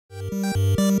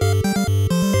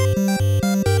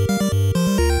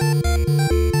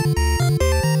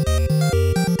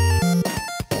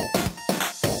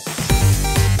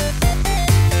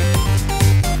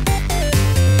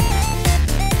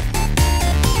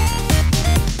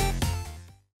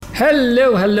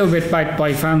Hello Bitbite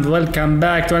Boy fans, welcome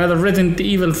back to another Resident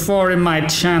Evil 4 in my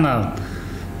channel.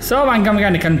 So I'm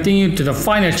going to continue to the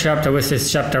final chapter, which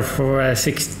is chapter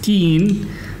 16.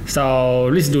 So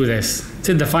let's do this. This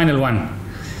is the final one.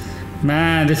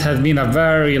 Man, this has been a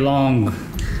very long...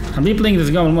 I've been playing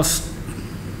this game almost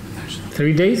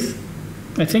 3 days,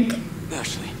 I think.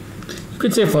 You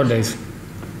could say 4 days.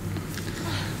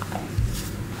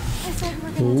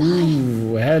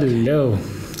 Ooh, hello.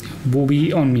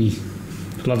 Booby on me.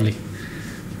 Lovely.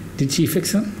 Did she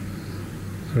fix him?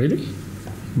 Really?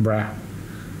 Bruh.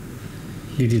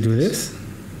 Did you do this?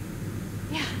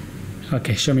 Yeah.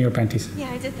 Okay, show me your panties.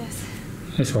 Yeah, I did this.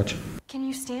 Let's watch. Can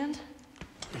you stand?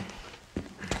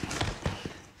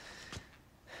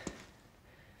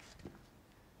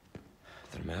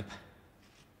 The map?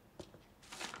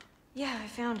 Yeah, I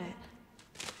found it.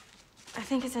 I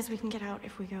think it says we can get out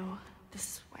if we go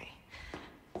this way.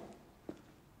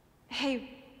 Hey,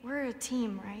 we're a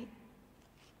team, right?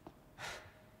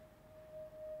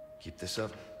 Keep this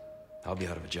up, I'll be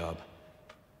out of a job.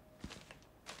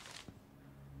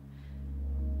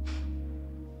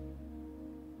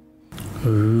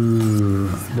 Ooh,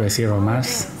 do I see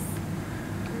romance?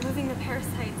 Removing the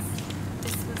parasites.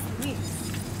 This was the week.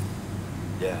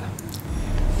 Yeah,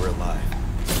 we're alive.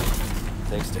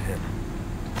 Thanks to him.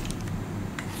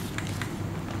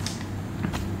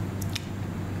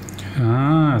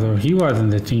 Ah, so he was in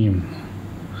the team.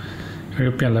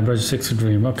 European Laboratory 6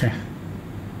 Dream, okay.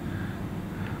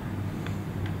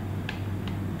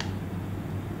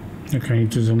 Okay, I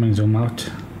need to zoom in, zoom out.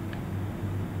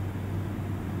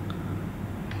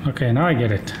 Okay, now I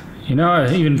get it. You know,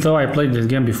 even though I played this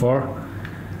game before,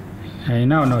 I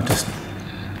now noticed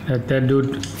that that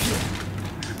dude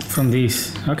from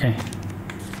these. Okay.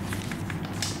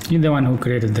 You're the one who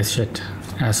created this shit,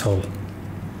 asshole.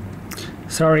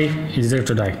 Sorry, he's there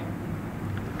to die.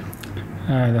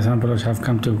 The samples have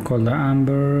come to call the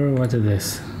amber. What is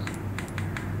this?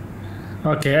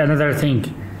 Okay, another thing.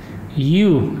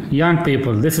 You, young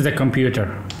people, this is a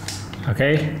computer.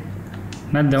 Okay?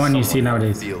 Not the one you see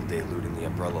nowadays. Field day looting the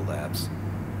Umbrella Labs.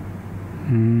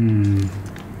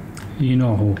 You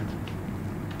know who.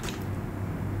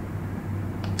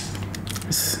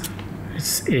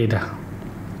 It's Ada.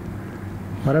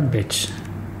 What a bitch.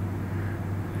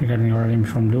 Regarding your name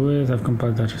from Lewis, I've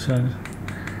compiled that result.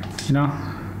 You know,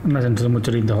 I'm not into the mood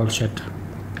to read the whole shit.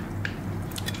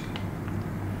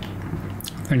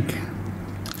 I think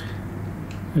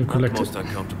we've collected. Not the most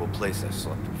uncomfortable place I've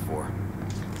slept before.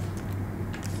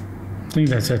 I think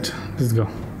that's it. Let's go.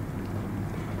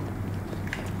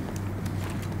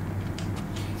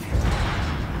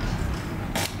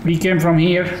 We came from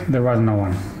here, there was no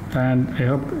one. And I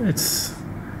hope it is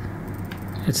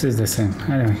the same.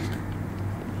 Anyway.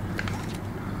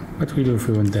 What we do if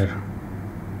we went there?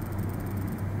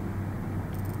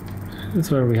 That's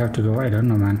where we have to go. I don't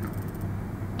know, man.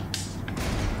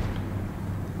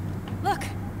 Look,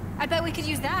 I bet we could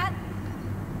use that.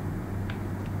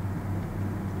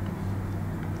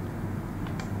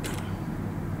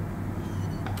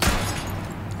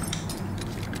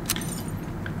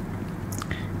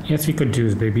 Yes, we could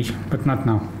use, baby, but not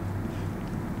now.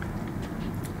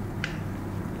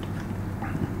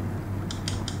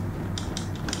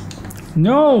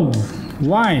 No!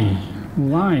 Why?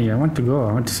 Why? I want to go.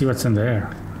 I want to see what's in the air.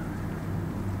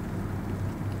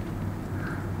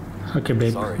 Okay,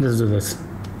 babe. Sorry. Let's do this.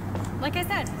 Like I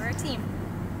said, we're a team.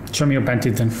 Show me your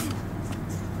panties then.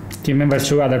 Team members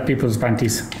show other people's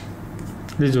panties.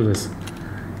 Let's do this.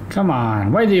 Come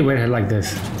on. Why do you wear hair like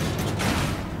this?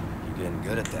 You're getting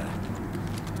good at that.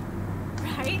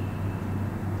 Right?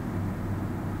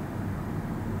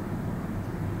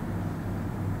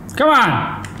 Come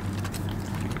on!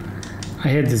 I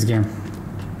hate this game.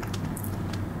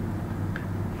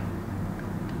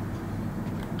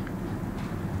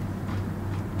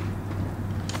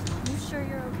 You sure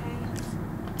you're okay?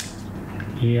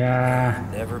 Yeah.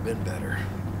 Never been better.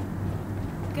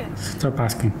 Good. Stop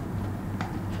asking.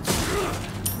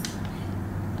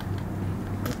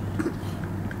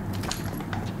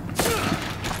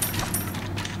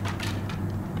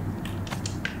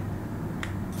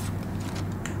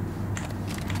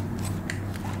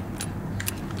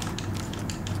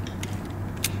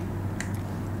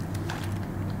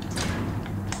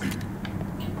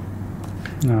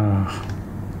 Oh.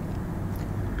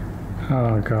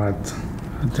 Oh God.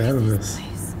 What the hell is this?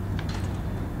 Place.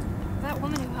 That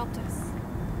woman who helped us.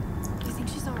 Do you think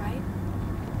she's alright?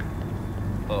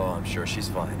 Oh, I'm sure she's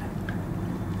fine.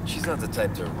 She's not the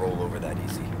type to roll over that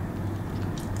easy.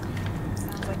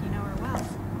 Sounds like you know her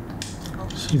well.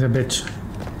 She's a bitch.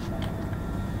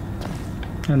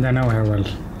 And I know her well.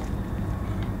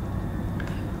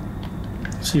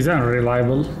 She's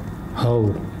unreliable.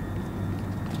 Oh.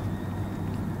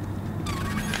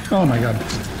 Oh my god.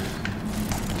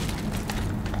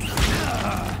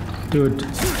 Dude.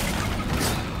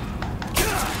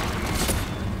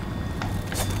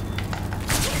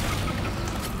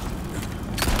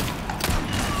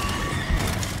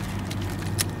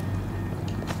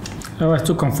 I was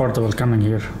too comfortable coming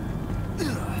here.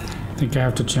 I think I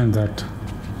have to change that.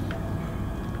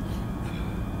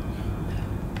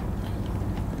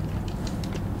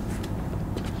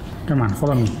 Come on,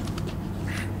 follow me.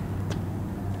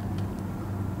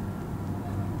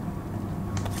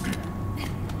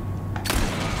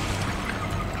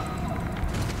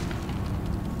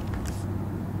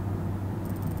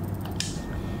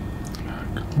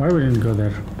 Why we didn't go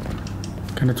there?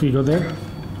 Cannot we go there?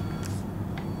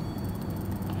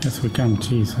 Yes, we can.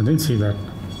 Jeez, I didn't see that.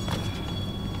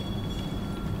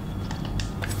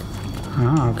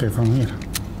 Ah, okay, from here.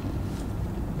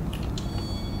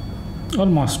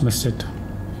 Almost missed it.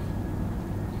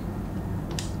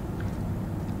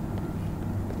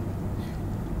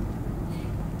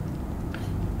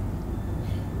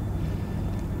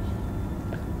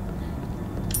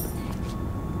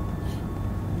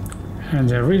 And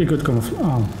they're really good camouflage.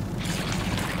 Oh.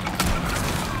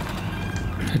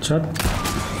 Headshot.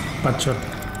 Butt shot.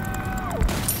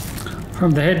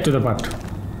 From the head to the butt.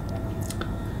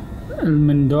 El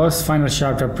Mendo's final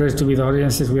chapter. Praise to be the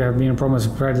audiences we have been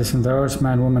promised practice in the earth,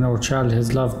 man, woman, or child.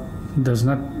 His love does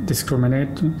not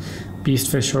discriminate.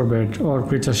 Beast, fish, or bird. All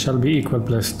creatures shall be equal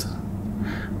blessed.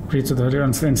 Pray to the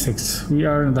audience insects. We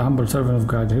are the humble servant of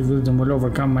God. His wisdom will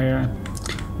overcome my...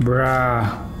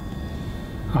 Bruh.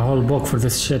 A whole book for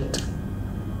this shit.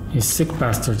 You sick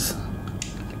bastards.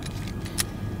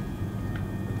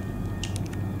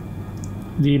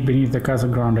 Deep beneath the castle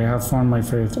ground, I have found my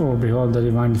faith. Oh, behold, the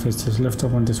divine fist is lifted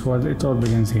up on this world. It all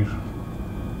begins here.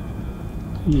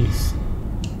 Yes.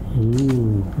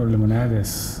 Ooh,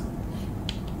 limonades.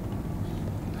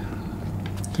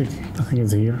 I think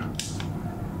it's here.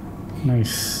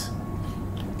 Nice.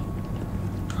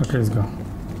 Okay, let's go.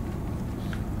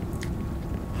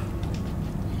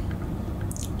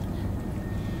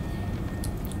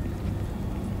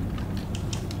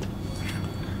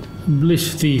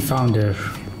 Blish the founder.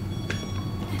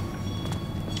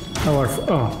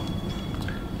 Oh.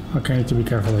 Okay, I need to be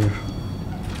careful here.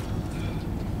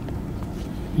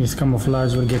 His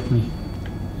camouflage will get me.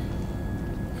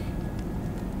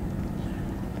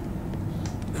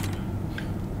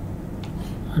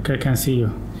 Okay, I can see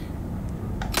you.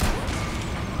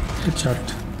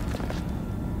 Headshot.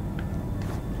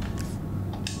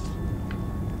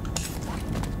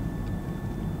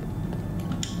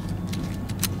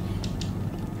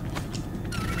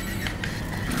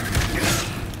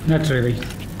 Not really.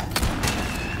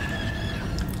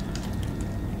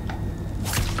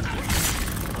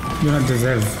 You don't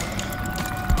deserve.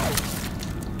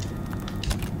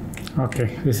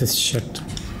 Okay, this is shit.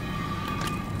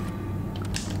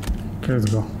 Okay, let's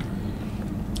go.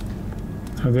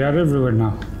 So they are everywhere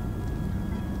now.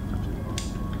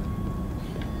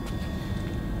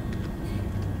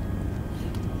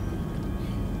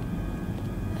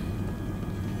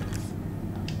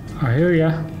 I hear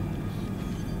ya.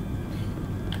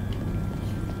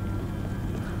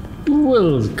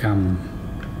 Welcome.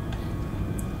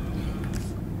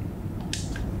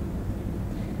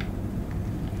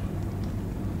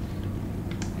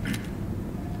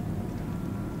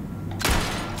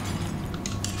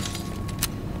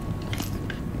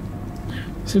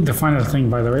 This is the final thing,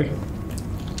 by the way.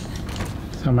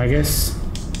 So my guess,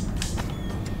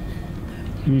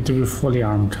 you need to be fully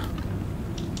armed.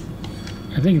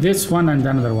 I think this one and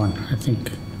another one. I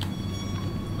think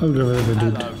I'll give it to the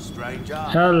dude.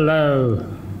 Hello.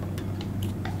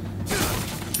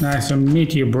 Nice to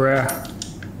meet you, bruh.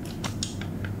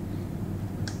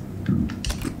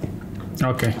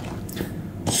 Okay.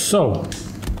 So,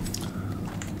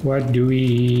 what do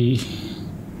we...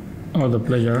 Oh, the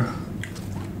pleasure.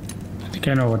 I think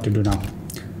I know what to do now.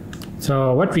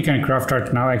 So, what we can craft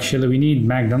right now, actually, we need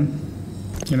Magnum.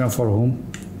 You know for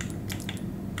whom.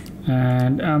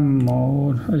 And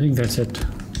ammo. I think that's it.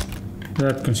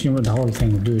 That consumed the whole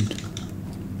thing, dude.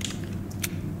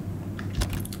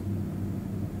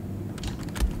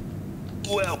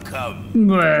 Welcome.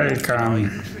 Welcome.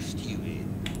 Interest you in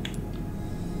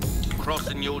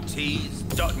crossing your T's,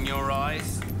 dotting your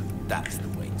I's. That's the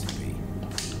way to be.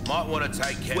 Might want to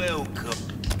take care. Welcome.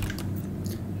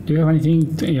 Do you have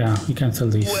anything? Yeah, we can sell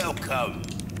these. Welcome.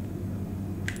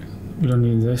 We don't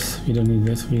need this. We don't need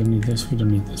this. We don't need this. We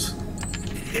don't need this.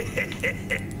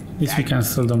 This we can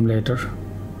sell them later.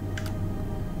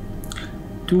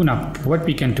 Tune up. What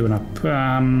we can tune up?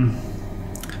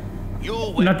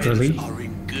 Your Not weapons really. are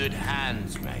in good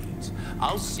hands, mate.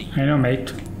 I'll see you. I know,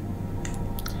 mate.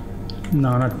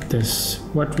 No, not this.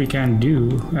 What we can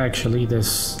do, actually,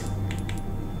 this.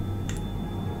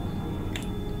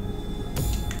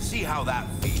 See how that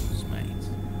feels, mate.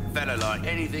 Fella like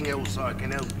anything else I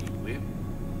can help you with?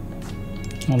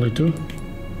 Only two?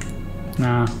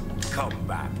 Nah. Come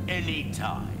back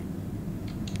anytime.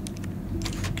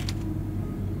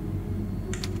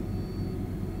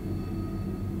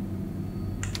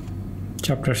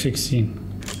 Chapter 16.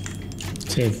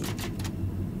 Save.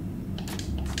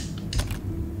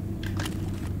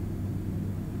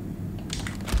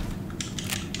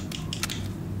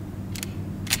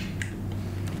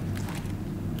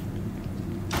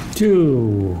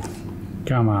 Two.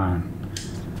 Come on.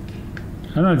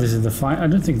 I don't know if this is the final. I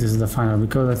don't think this is the final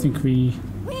because I think we.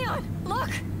 Leon, look!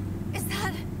 Is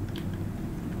that...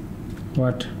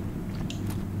 What?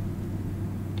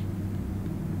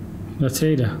 That's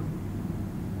Ada.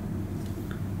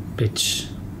 Bitch.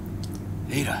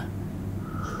 Ada.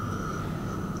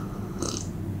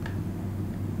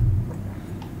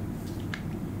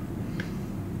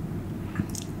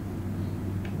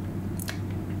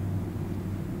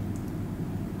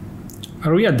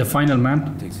 Are we at the final,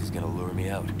 man? Thinks he's gonna lure me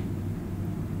out.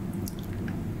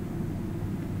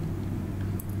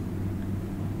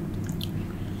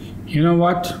 You know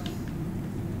what?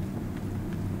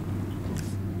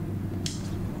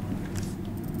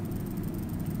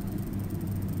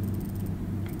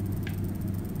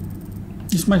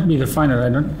 This might be the final, I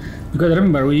don't, because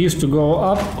remember we used to go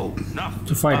up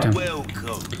to fight him.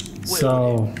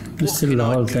 So this is the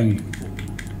whole thing.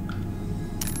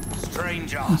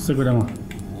 Stranger. That's a good amount.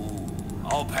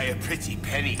 I'll pay a pretty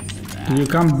penny for that. Did you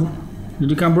come? Did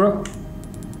you come, bro?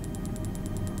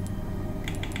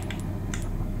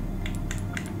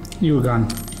 You were gone.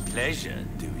 Pleasure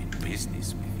doing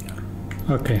business with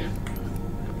you. Okay.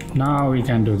 Now we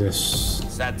can do this.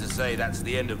 Sad to say that's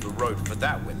the end of the road for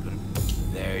that weapon.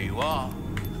 There you are,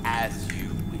 as you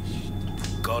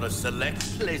wished. Gotta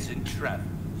select pleasant travels.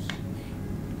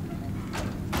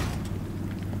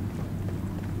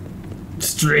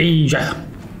 Stranger.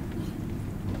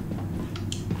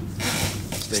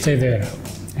 Stay there.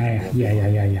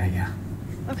 Yeah.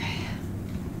 Okay.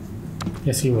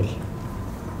 Yes, you will.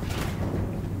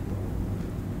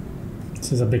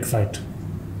 This is a big fight.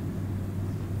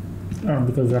 Oh,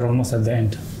 because we're almost at the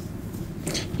end.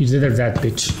 You deserve that,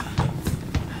 bitch.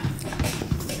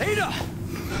 Ada!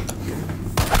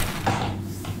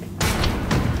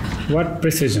 What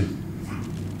precision?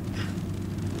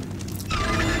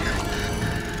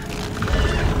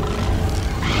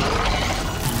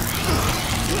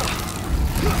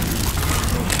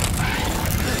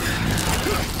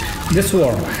 This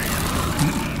war.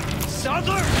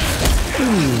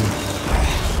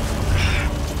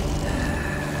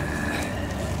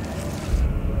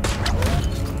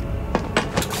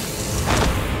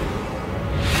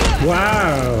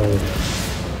 Wow.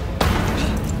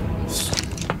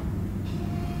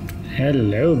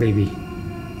 Hello, baby.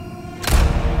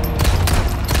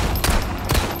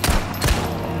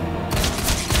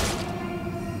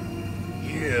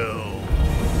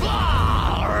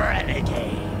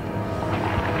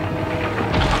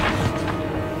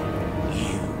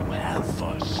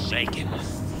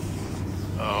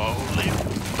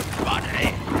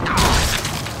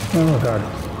 Oh God.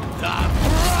 The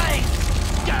bright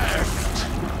gift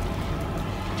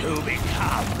to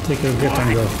become Take your gift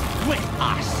and go. with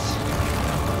us.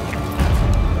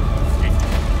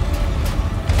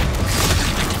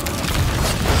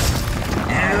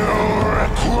 You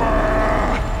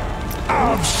require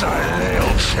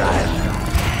absolution.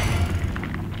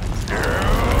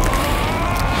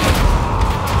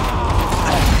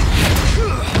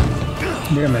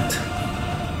 Damn it.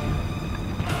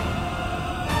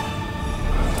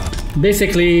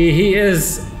 Basically, he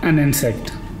is an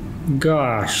insect.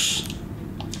 Gosh.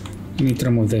 I need to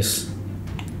remove this.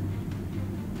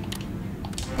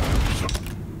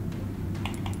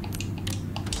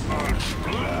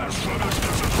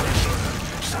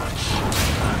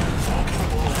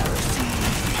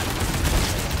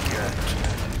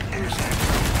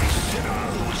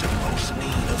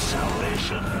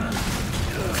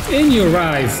 In your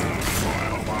eyes.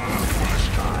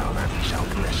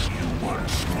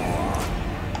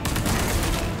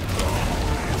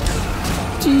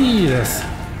 Jesus.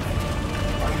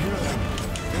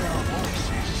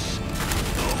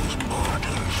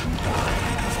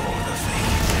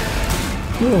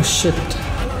 Oh shit.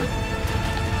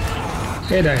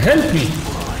 Ada, help me.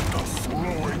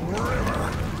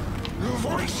 The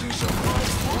voices of my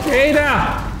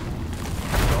Ada!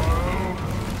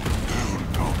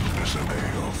 Don't disobey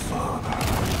your father.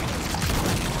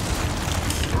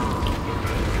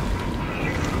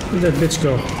 Where'd that bitch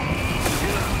go?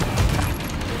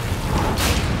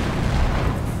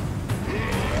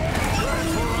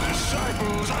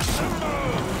 Disciples assemble!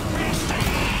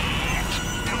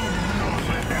 Do not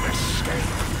let them escape!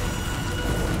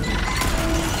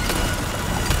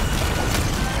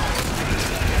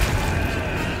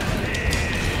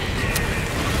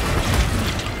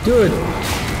 Dude!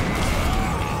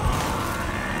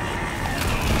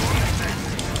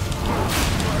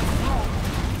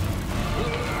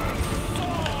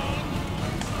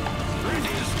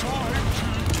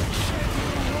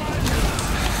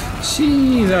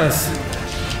 Jesus!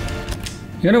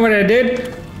 You know what I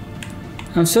did?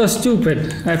 I'm so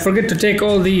stupid. I forget to take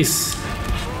all these.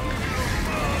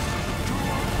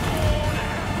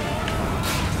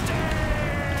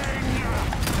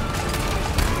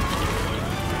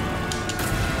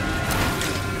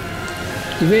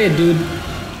 Wait, dude.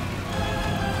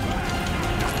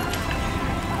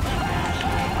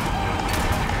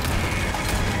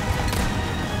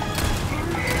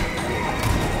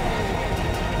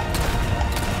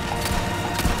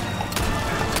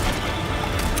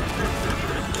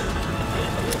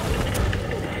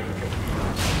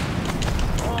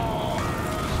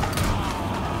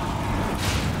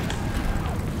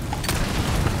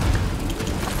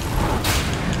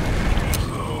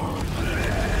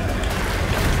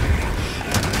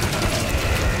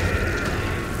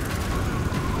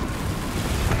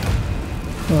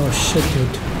 Oh shit,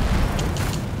 dude.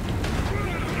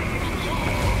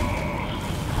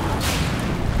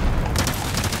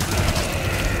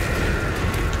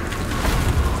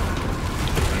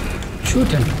 Shoot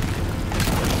him.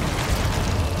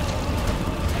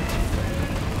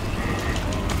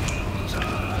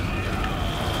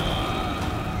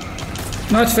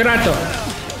 No, Sferato.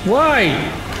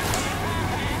 Why?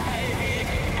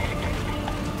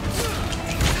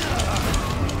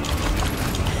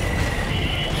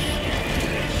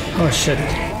 Oh shit.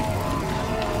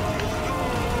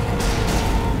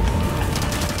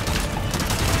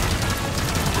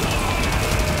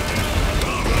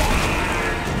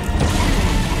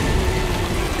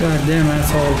 God damn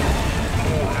asshole.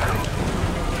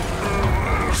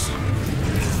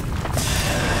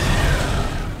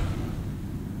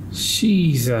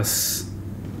 Jesus.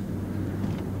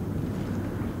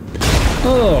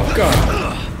 Oh god.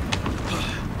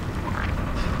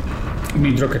 I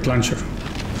need rocket launcher.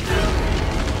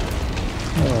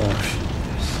 Oh.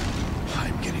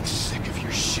 I'm getting sick of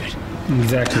your shit.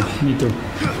 Exactly, me too.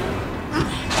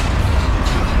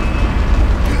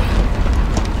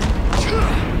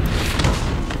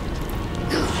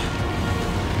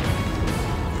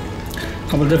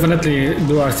 I will definitely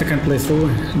do our second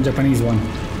playthrough, Japanese one.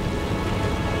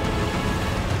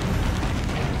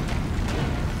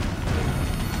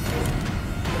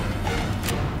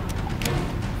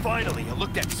 Finally, a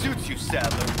look that suits you,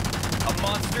 Sadler. A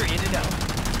monster in and out.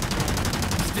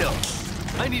 Still,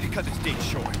 I need to cut this date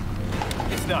short.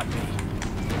 It's not me.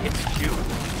 It's you.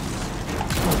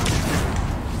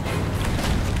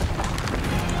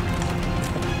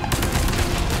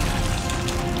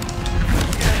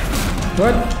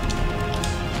 What?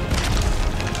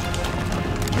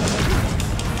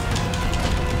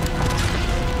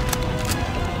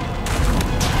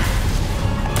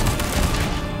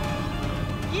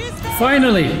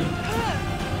 Finally!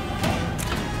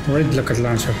 Red rocket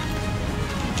launcher.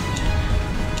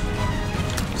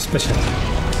 Special.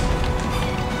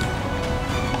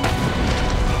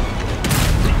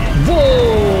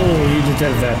 Whoa! You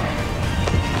deserve that.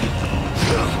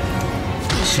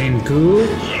 Shinku.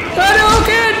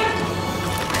 Hadouken!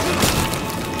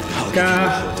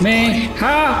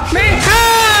 Kamehameha!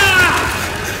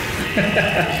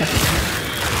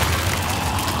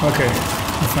 Okay,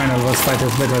 the final boss fight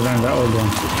is better than the old one.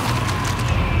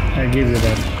 I give you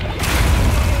that.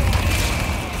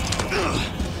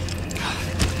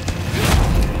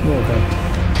 Oh god.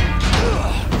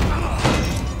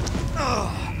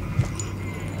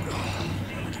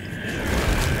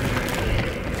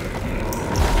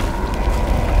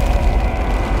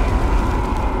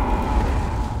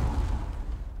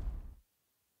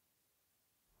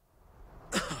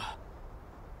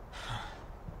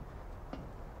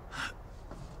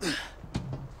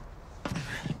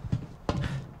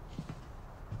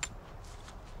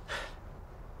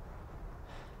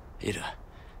 Ada,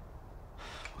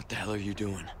 what the hell are you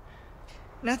doing?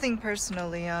 Nothing personal,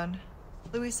 Leon.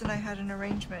 Luis and I had an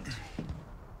arrangement.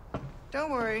 Don't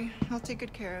worry, I'll take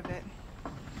good care of it.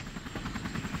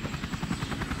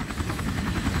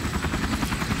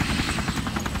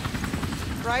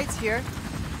 rides here.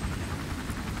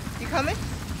 You coming?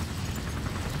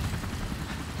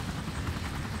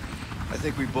 I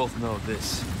think we both know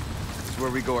this is where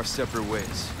we go our separate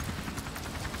ways.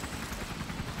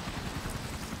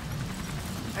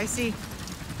 I see.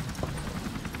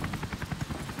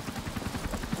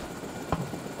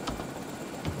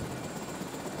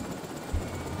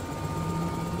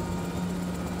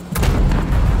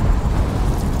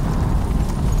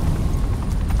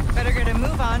 Better get a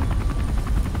move on.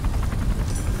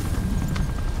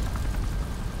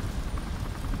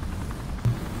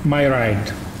 My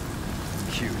ride.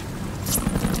 Cute.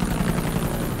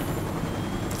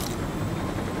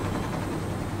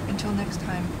 Until next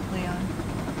time, Leon.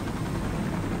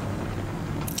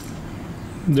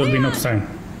 There'll be no time.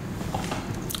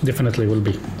 Definitely will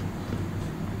be.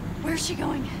 Where's she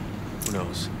going? Who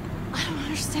knows? I don't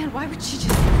understand. Why would she just...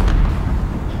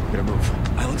 We gotta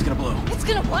move. Island's gonna blow. It's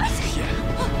gonna what?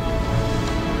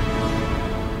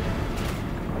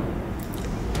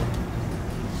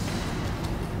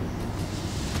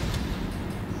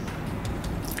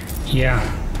 Yeah.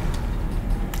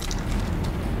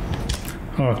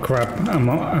 Oh crap, I'm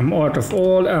out of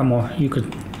all ammo you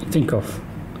could think of.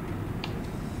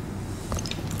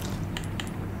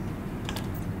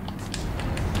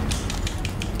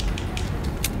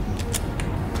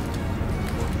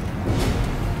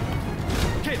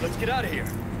 Okay, let's get out of here.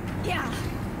 Yeah.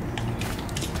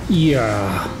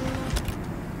 Yeah.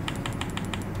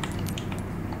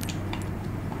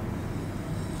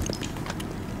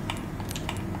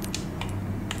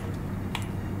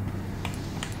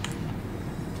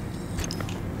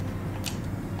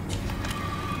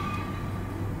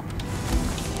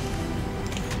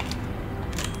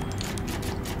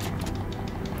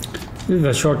 This is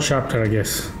a short chapter, I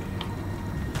guess.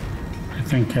 I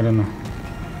think, I don't know.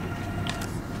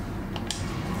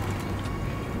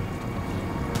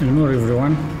 Ignore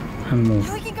everyone and move.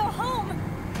 We can go home.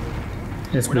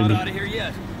 Yes, We're not baby. out of here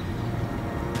yet.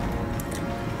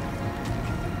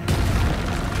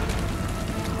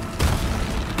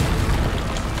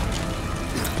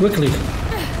 Quickly.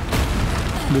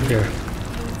 Good there.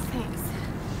 Thanks.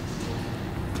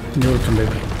 You're welcome,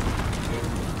 baby.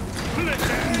 Not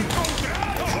attacking.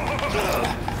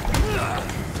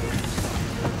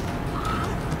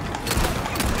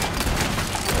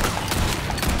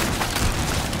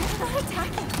 What's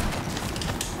going on?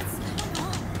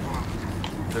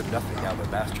 They're nothing now that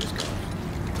Master's gone.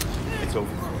 It's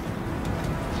over for them.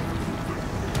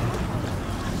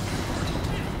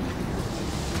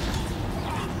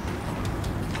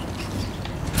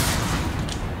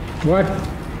 What?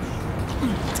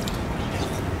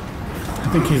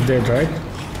 I think he's dead, right?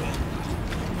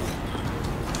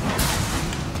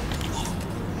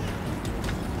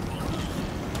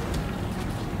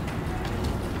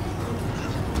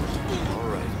 All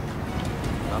right.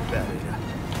 Not bad, Ada.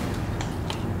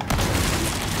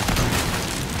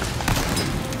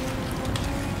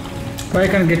 Why I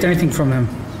can't get anything from him?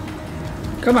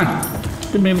 Come on,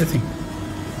 give me everything.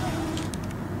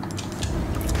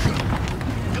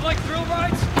 You like thrill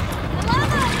rides?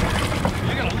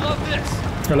 You're gonna love this.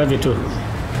 I love you too.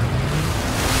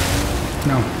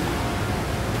 Now,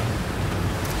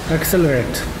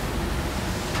 accelerate.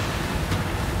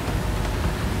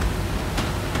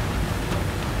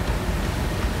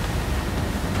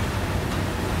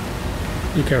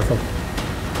 Be careful.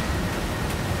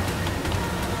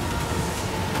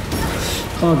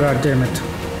 Oh god damn it.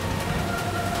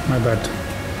 My bad.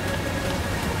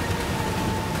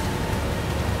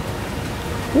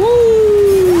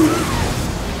 Woo!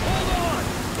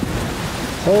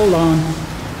 Hold on.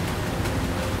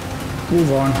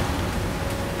 Move on.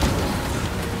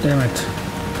 Damn it.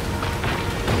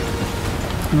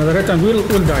 Another hit and we'll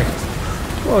die.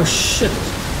 Oh shit.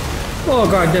 Oh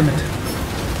god damn it.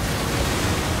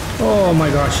 Oh my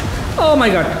gosh. Oh my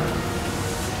god.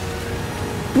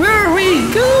 Where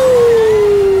we go?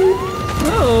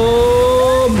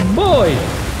 Oh boy.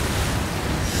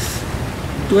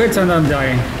 2 hits and I'm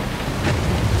dying.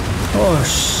 Oh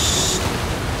shit.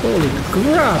 Holy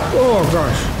crap. Oh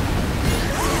gosh.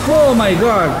 Oh my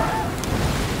god.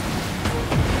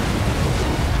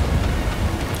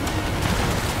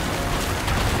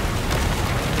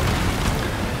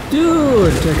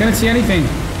 Dude, I can't see anything.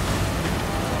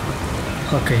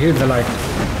 Okay, here's the light.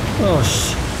 Oh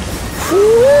shit.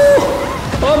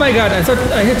 Oh my god, I thought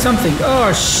I hit something.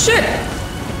 Oh shit!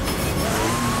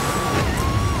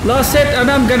 Lost it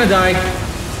and I'm gonna die.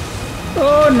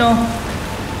 Oh no.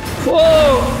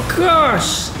 Oh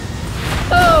gosh.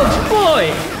 Oh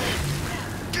boy.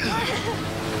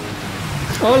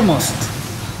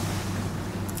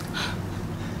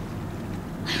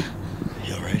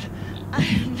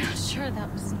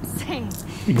 thing.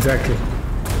 Exactly.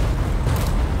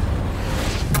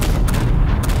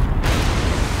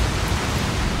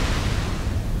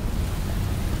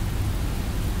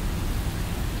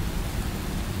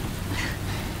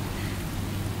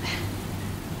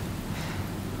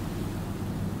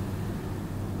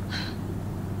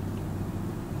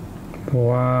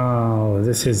 Wow,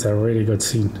 this is a really good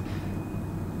scene.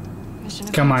 Mission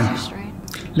Come on. accomplished,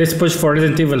 right? Let's push for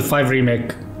Resident Evil 5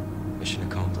 Remake. Mission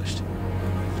accomplished.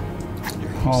 You're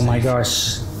home Oh my safe.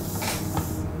 gosh.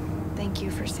 Thank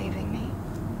you for saving me.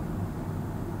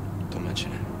 Don't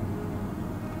mention it.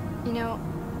 You know,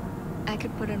 I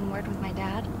could put in word with my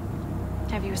dad.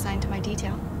 Have you assigned to my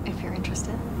detail, if you're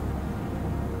interested.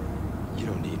 You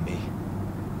don't need me.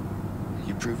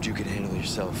 You proved you could handle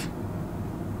yourself.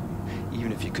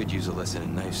 Even if you could use a lesson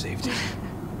in knife safety.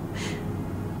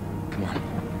 Come on.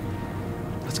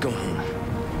 Let's go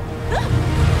home.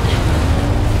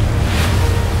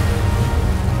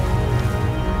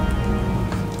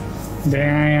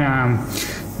 Damn.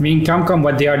 Being Capcom,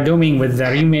 what they are doing with the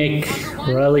remake,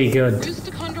 really good.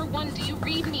 Rusticonder 1, do you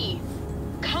read me?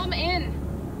 Come in.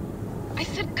 I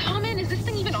said come in. Is this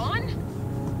thing even on?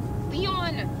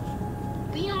 Leon.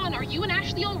 Leon, are you and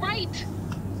Ashley all right?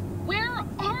 Where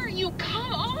are you?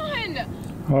 Come on.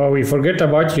 Oh, we forget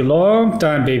about you long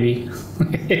time, baby.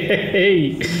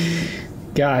 Hey.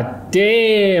 God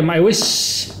damn. I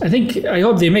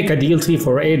hope they make a DLC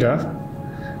for Ada.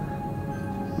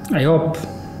 I hope.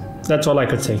 That's all I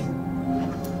could say.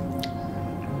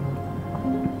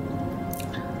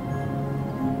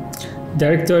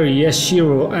 Director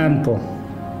Yashiro Anpo.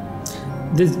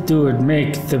 This dude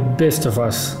make the best of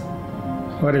us.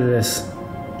 What is this?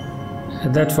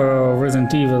 Is that for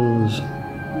Resident Evil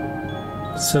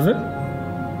 7?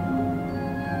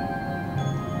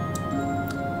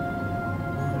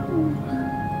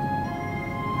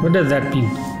 What does that mean?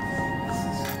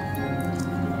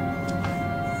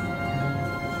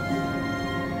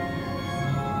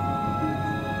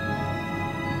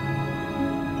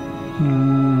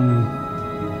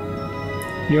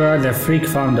 You are the freak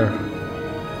founder.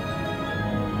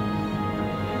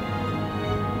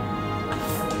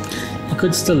 You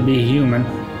could still be human,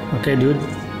 okay, dude?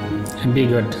 And be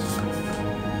good.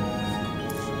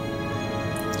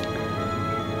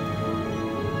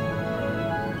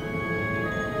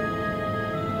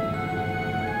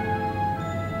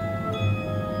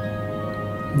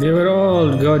 They were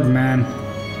all good, man.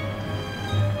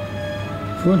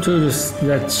 Who do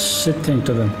that shit thing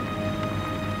to them?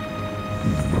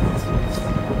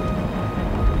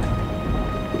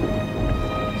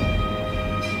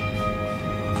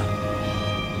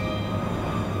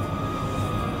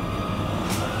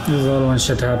 This is all when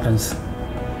shit happens.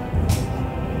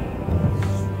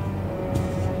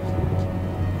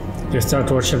 You start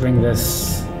worshipping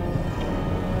this.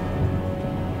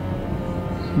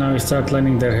 Now you start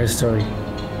learning their history.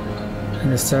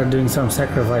 And you start doing some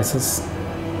sacrifices.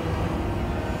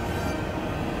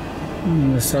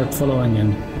 And you start following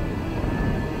him.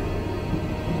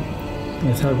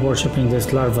 You start worshipping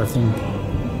this larva thing.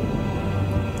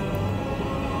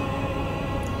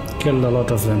 Killed a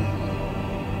lot of them.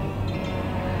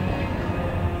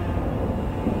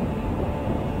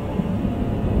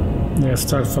 Yeah,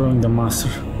 start following the master.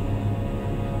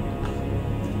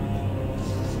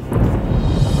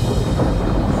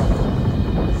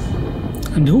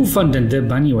 And who funded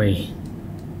them anyway?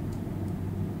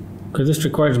 Because this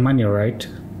requires money, right?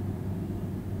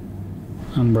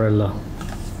 Umbrella.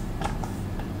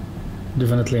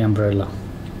 Definitely Umbrella.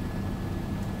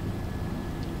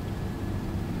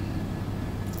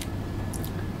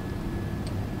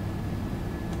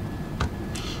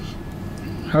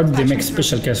 How did they make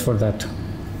special case for that?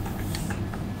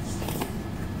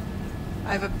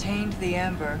 I've obtained the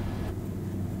amber.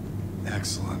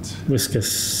 Excellent.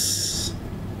 Whiskas.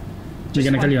 We're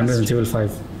gonna kill you on Resident Evil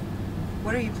 5.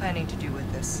 What are you planning to do with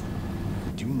this?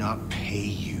 Do not pay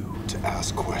you to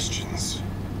ask questions.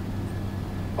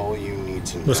 All you need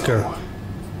to Whisker. know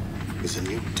is a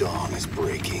new dawn is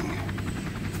breaking.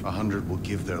 100 will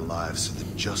give their lives so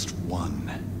that just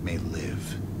one may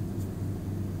live.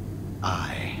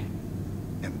 I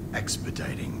am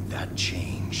expediting that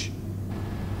change.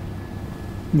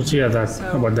 What's that? So-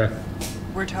 How about that?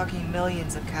 We're talking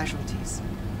millions of casualties.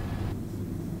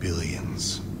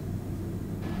 Billions.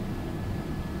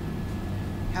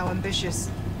 How ambitious.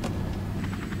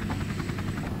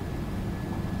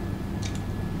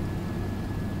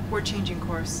 We're changing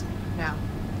course now.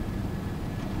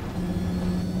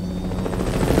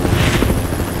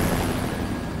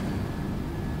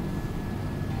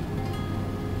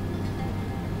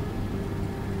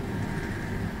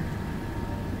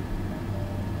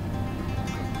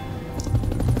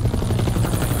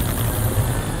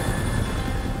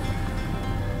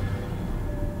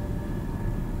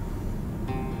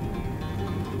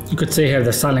 You could say here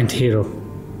the silent hero.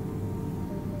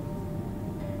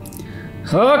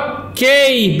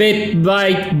 Okay, Bit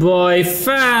Bite Boy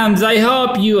fans, I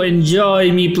hope you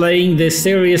enjoy me playing this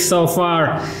series so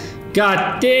far.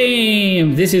 God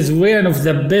damn, this is one of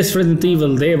the best Resident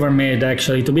Evil they ever made,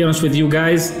 actually. To be honest with you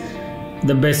guys,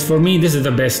 the best. For me, this is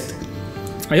the best.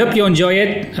 I hope you enjoy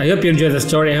it. I hope you enjoy the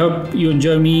story. I hope you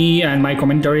enjoy me and my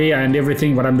commentary and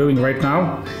everything what I'm doing right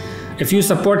now. If you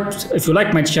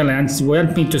like my channel and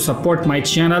want me to support my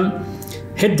channel,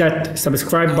 hit that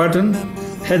subscribe button,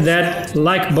 hit that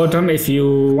like button if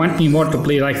you want me more to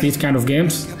play like these kind of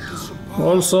games.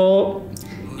 Also,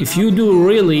 if you do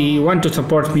really want to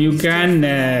support me, you can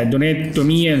donate to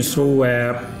me and through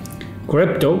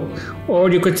crypto, or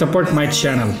you could support my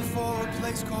channel.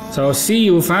 So see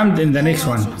you fam in the next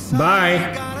one.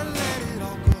 Bye.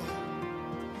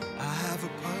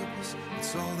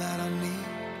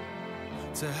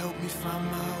 To help me find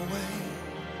my way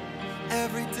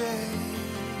every day.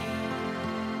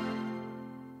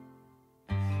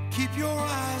 Keep your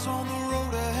eyes on the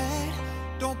road ahead.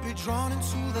 Don't be drawn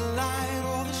into the light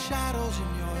or the shadows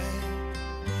in your head.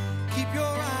 Keep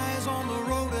your eyes on the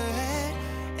road ahead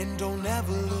and don't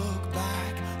ever look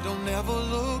back. Don't ever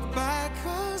look back,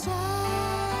 'cause I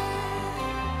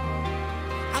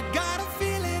got a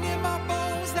feeling in my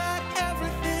bones that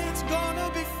everything's gonna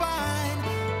be fine.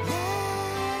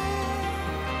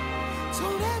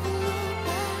 Don't ever look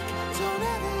back, don't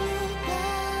ever look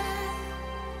back.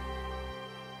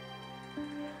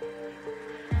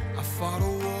 I fought a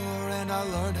war and I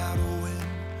learned how to win.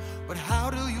 But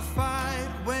how do you fight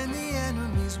when the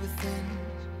enemy's within?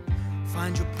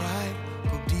 Find your pride,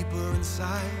 go deeper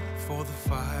inside for the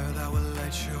fire that will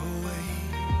light your way.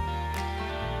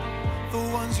 The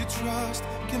ones you trust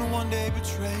can one day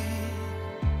betray.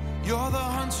 You're the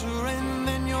hunter and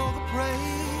then you're the prey.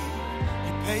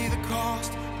 You pay the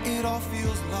cost, it all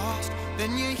feels lost.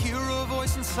 Then you hear a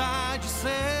voice inside you say,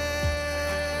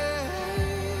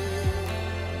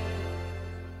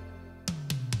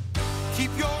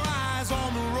 keep your eyes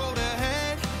on the road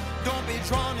ahead. Don't be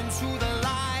drawn into the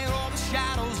light or the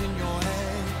shadows in your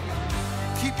head.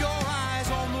 Keep your eyes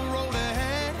on the road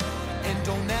ahead and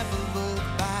don't ever look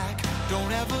back.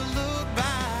 Don't ever look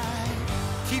back.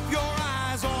 Keep your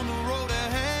eyes on the road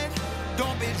ahead.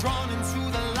 Don't be drawn into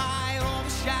the light or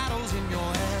the shadows in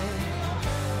your head.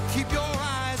 Keep your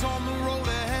eyes on the road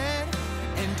ahead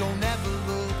and don't ever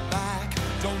look back.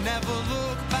 Don't ever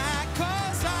look back,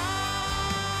 'cause I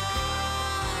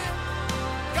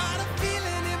got a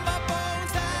feeling in my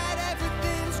bones that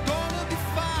everything's gonna be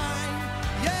fine.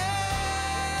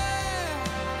 Yeah.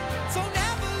 Don't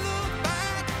ever look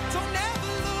back. Don't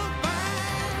ever look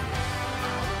back.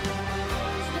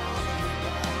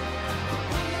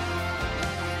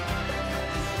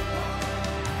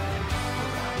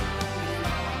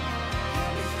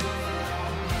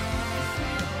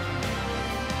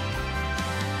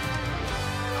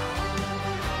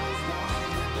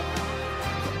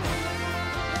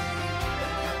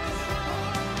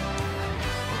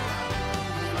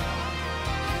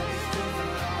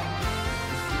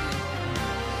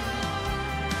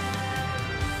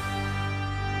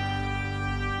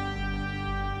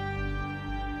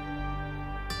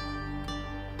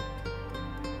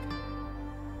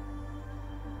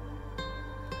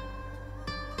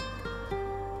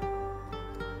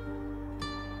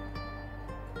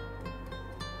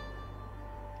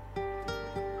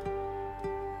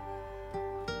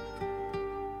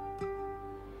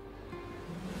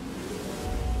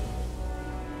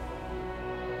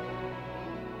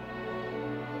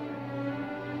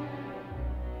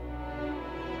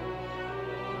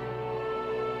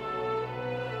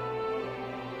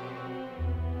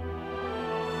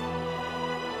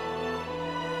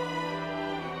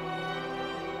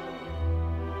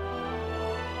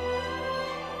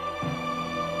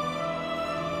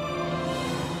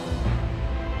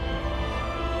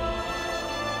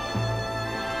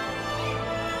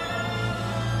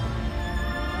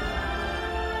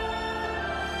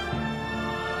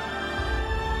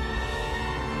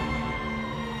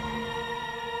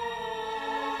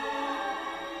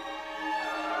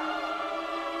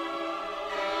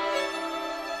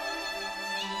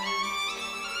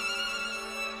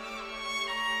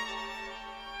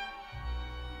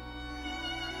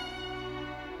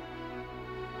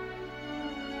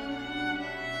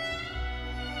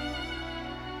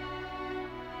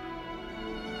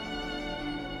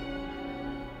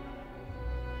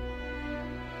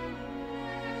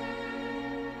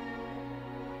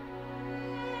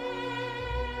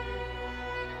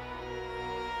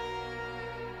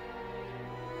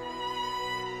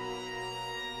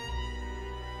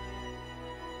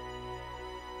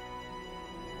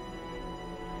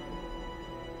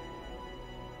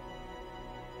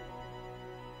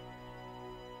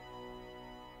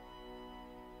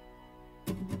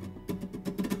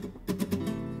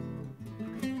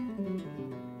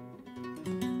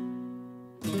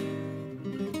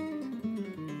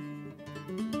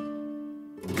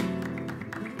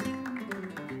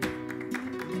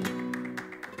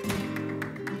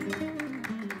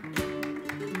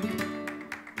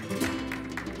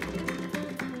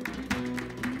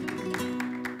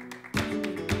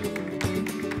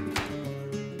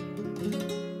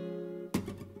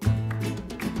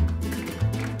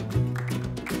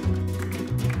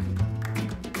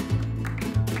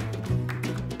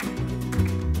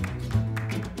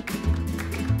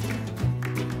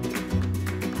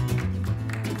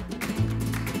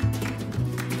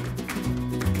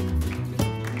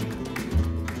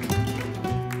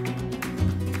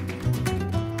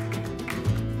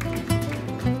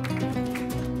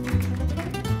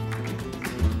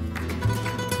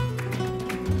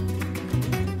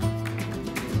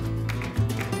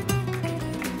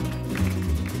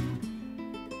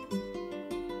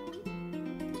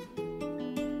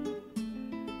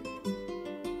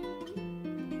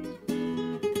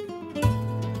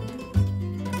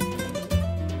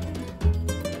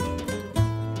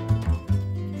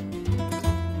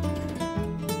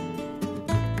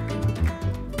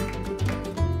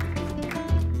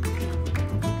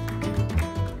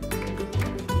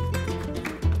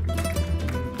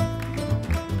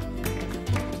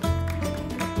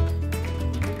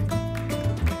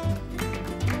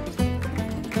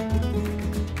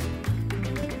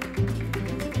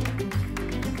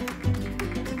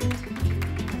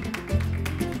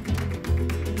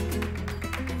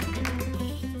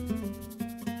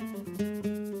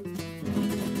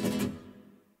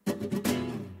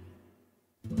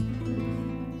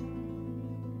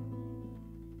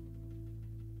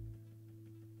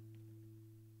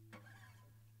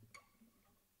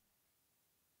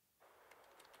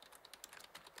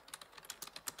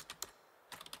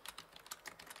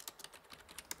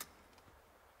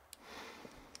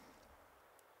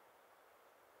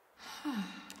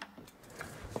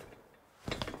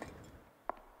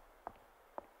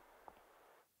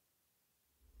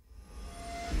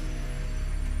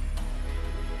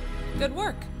 Good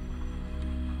work.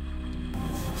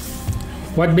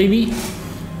 What, baby?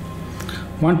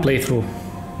 One playthrough.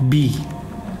 B.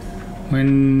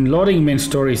 When loading main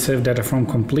story save data from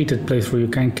completed playthrough, you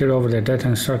can carry over the data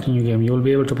and start a new game. You will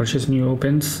be able to purchase new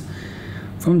weapons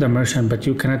from the merchant, but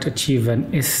you cannot achieve an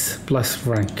S+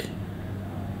 rank.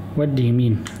 What do you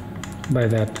mean by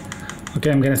that?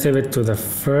 Okay, I'm gonna save it to the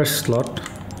first slot.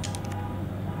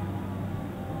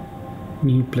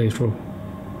 New playthrough.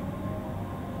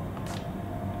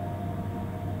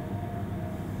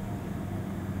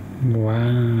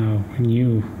 Wow,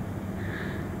 new.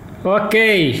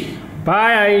 Okay,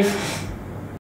 bye.